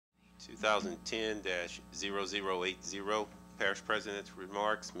2010-0080. Parish President's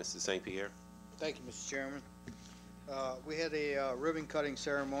remarks. Mr. St. Pierre. Thank you, Mr. Chairman. We had a ribbon cutting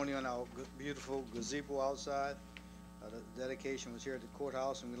ceremony on our beautiful gazebo outside. The dedication was here at the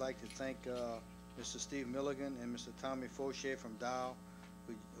courthouse, and we'd like to thank Mr. Steve Milligan and Mr. Tommy Fauché from Dow,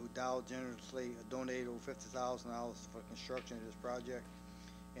 who Dow generously donated over $50,000 for construction of this project,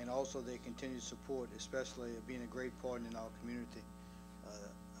 and also their continued support, especially being a great partner in our community.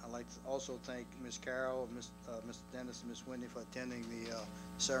 I'd like to also thank Ms. Carroll, Mr. Dennis, and Ms. Wendy for attending the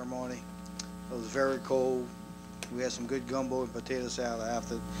ceremony. It was very cold. We had some good gumbo and potato salad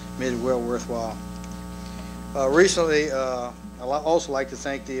after, made it well worthwhile. Recently, I'd also like to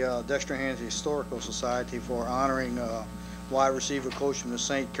thank the Dexter Historical Society for honoring wide receiver coach from the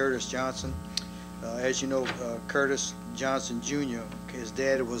St. Curtis Johnson. As you know, Curtis Johnson Jr., his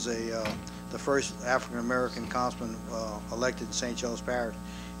dad was the first African-American councilman elected in St. Charles Parish,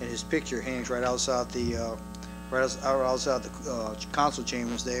 and his picture hangs right outside the council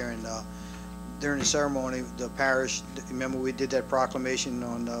chambers there. And during the ceremony, the parish, remember we did that proclamation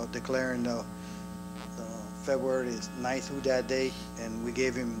on declaring February 9th through that day, and we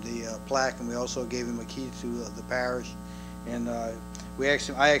gave him the plaque, and we also gave him a key to the parish. And I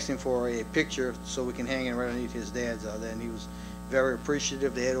asked him for a picture so we can hang it right underneath his dad's there, and he was very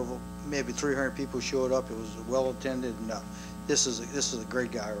appreciative. They had over maybe 300 people showed up. It was well attended, and this is a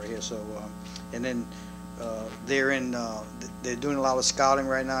great guy right here. So, and then they're doing a lot of scouting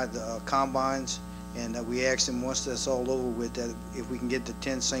right now at the combines, and we asked them once that's all over with that if we can get the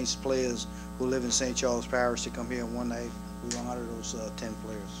 10 Saints players who live in St. Charles Parish to come here one night, we want out of those 10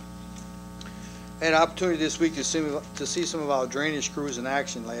 players. I had an opportunity this week to see some of our drainage crews in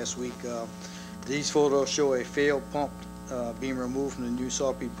action last week. These photos show a failed pump being removed from the new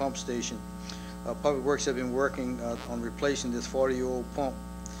Saltpeat pump station. Public Works have been working on replacing this 40-year-old pump,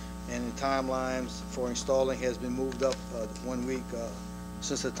 and the timelines for installing has been moved up 1 week.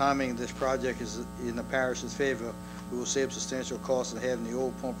 Since the timing of this project is in the parish's favor, we will save substantial costs of having the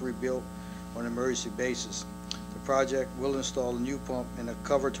old pump rebuilt on an emergency basis. The project will install a new pump and a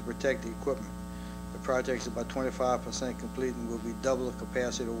cover to protect the equipment. The project is about 25% complete and will be double the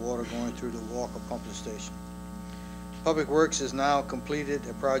capacity of water going through the Walker pumping station. Public Works has now completed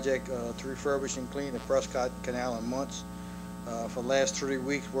a project to refurbish and clean the Prescott Canal in months. For the last 3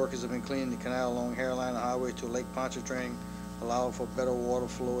 weeks, workers have been cleaning the canal along Carolina Highway to Lake Pontchartrain, allowing for better water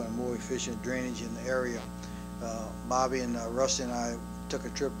flow and more efficient drainage in the area. Bobby and Rusty and I took a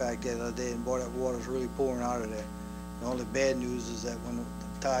trip back there the other day, and boy, that water's really pouring out of there. The only bad news is that when the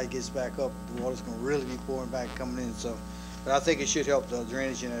tide gets back up, the water's going to really be pouring back coming in. So, but I think it should help the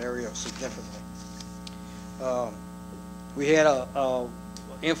drainage in that area significantly. We had the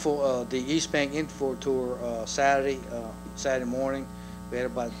East Bank info tour Saturday morning. We had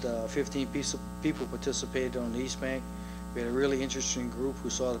about 15 people participated on the East Bank. We had a really interesting group who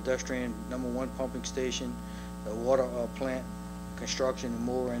saw the Dexter #1 pumping station, the water plant construction, and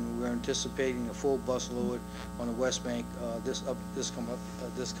more. And we're anticipating a full bus load on the West Bank this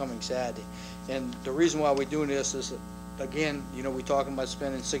coming Saturday. And the reason why we're doing this is, again, you know, we're talking about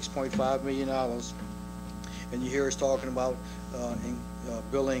spending $6.5 million. And you hear us talking about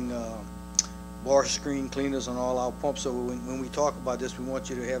building bar screen cleaners on all our pumps. So when we talk about this, we want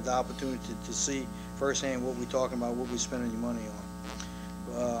you to have the opportunity to see firsthand what we're talking about, what we're spending your money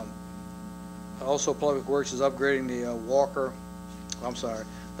on. Also, Public Works is upgrading the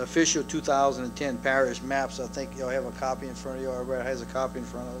the official 2010 parish maps. I think y'all have a copy in front of you. Everybody has a copy in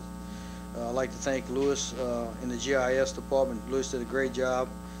front of us. I'd like to thank Lewis in the GIS department. Lewis did a great job.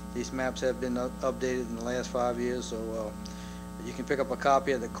 These maps have been updated in the last 5 years, so you can pick up a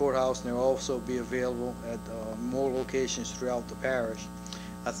copy at the courthouse, and they'll also be available at more locations throughout the parish.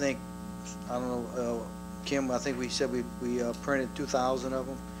 I think, I don't know, Kim, I think we said we printed 2,000 of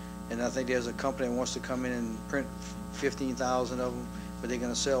them, and I think there's a company that wants to come in and print 15,000 of them, but they're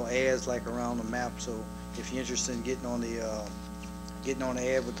going to sell ads like around the map. So if you're interested in getting on the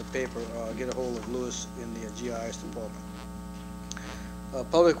ad with the paper, get a hold of Lewis in the GIS department.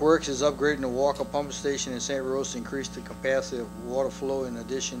 Public Works is upgrading the Walker pumping station in St. Rose to increase the capacity of water flow, in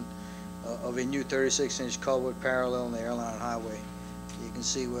addition of a new 36-inch culvert parallel on the Airline Highway. You can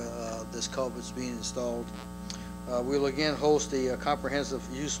see where this culvert's being installed. We'll again host the comprehensive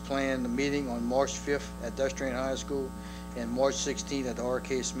use plan meeting on March 5th at Dexter High School and March 16th at the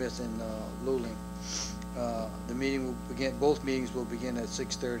R.K. Smith in Luling. The meeting will begin. Both meetings will begin at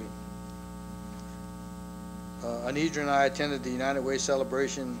 6:30. Anidra and I attended the United Way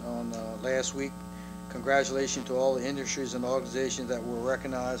celebration on last week. Congratulations to all the industries and organizations that were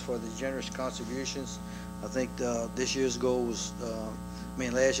recognized for the generous contributions. I think this year's goal was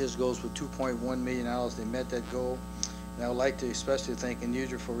Last year's goals were $2.1 million. They met that goal. And I would like to especially thank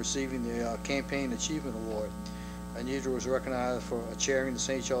Unusual for receiving the Campaign Achievement Award. Unusual was recognized for chairing the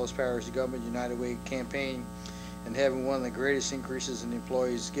St. Charles Parish Government United Way campaign and having one of the greatest increases in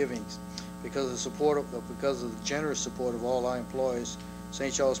employees' givings. Because of the generous support of all our employees,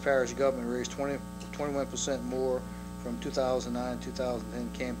 St. Charles Parish Government raised 21% more from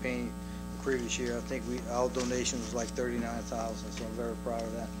 2009-2010 campaign the previous year. I think our donation was like $39,000, so I'm very proud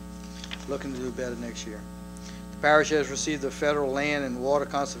of that. Looking to do better next year. The parish has received the Federal Land and Water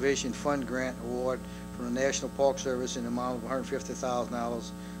Conservation Fund Grant Award from the National Park Service in the amount of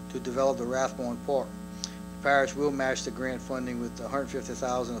 $150,000 to develop the Rathbone Park. The parish will match the grant funding with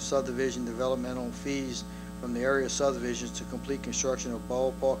 $150,000 of subdivision developmental fees from the area subdivisions to complete construction of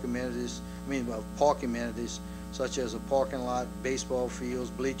park amenities such as a parking lot, baseball fields,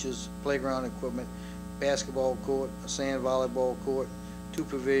 bleachers, playground equipment, basketball court, a sand volleyball court, 2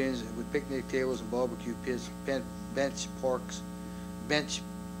 pavilions with picnic tables and barbecue pits,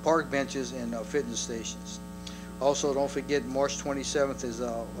 park benches, and fitness stations. Also, don't forget March 27th is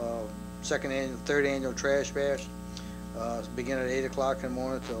third annual trash bash. Begin at 8 o'clock in the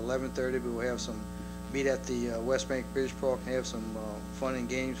morning to 11:30. But we'll have some meet at the West Bank Bridge Park and have some fun and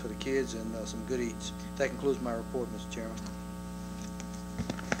games for the kids and some good eats. That concludes my report, Mr. Chairman.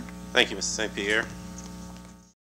 Thank you, Mr. St. Pierre.